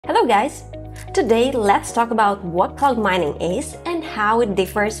Hello guys! Today let's talk about what cloud mining is and how it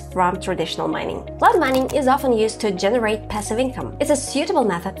differs from traditional mining. Cloud mining is often used to generate passive income. It's a suitable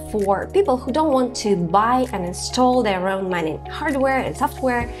method for people who don't want to buy and install their own mining hardware and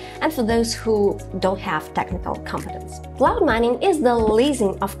software, and for those who don't have technical competence. Cloud mining is the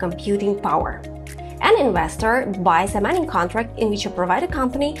leasing of computing power. An investor buys a mining contract in which a provider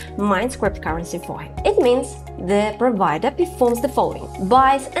company mines cryptocurrency for him. It means the provider performs the following: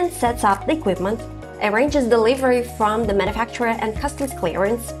 buys and sets up the equipment, arranges delivery from the manufacturer and customs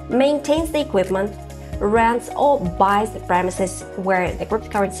clearance, maintains the equipment, rents or buys the premises where the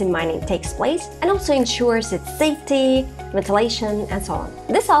cryptocurrency mining takes place, and also ensures its safety, ventilation, and so on.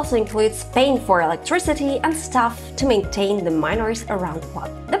 This also includes paying for electricity and staff to maintain the miners around the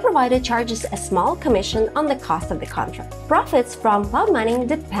cloud. The provider charges a small commission on the cost of the contract. Profits from cloud mining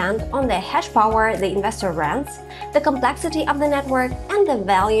depend on the hash power the investor rents, the complexity of the network, and the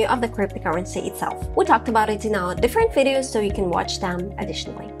value of the cryptocurrency itself. We talked about it in our different videos, so you can watch them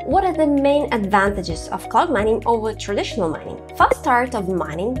additionally. What are the main advantages of cloud mining over traditional mining? Fast start of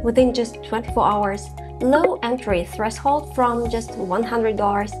mining within just 24 hours, low entry threshold from just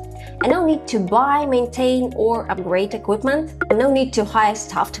 $100, and no need to buy, maintain, or upgrade equipment, and no need to hire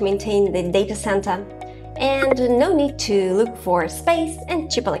staff to maintain the data center, and no need to look for space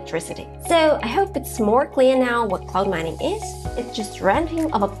and cheap electricity. So I hope it's more clear now what cloud mining is. It's just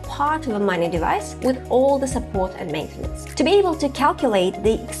renting of a part of a mining device with all the support and maintenance. To be able to calculate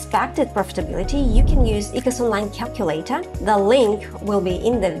the expected profitability, you can use Ecos Online Calculator. The link will be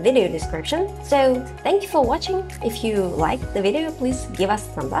in the video description. So thank you for watching. If you liked the video, please give us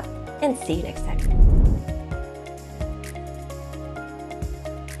a thumbs up and see you next time.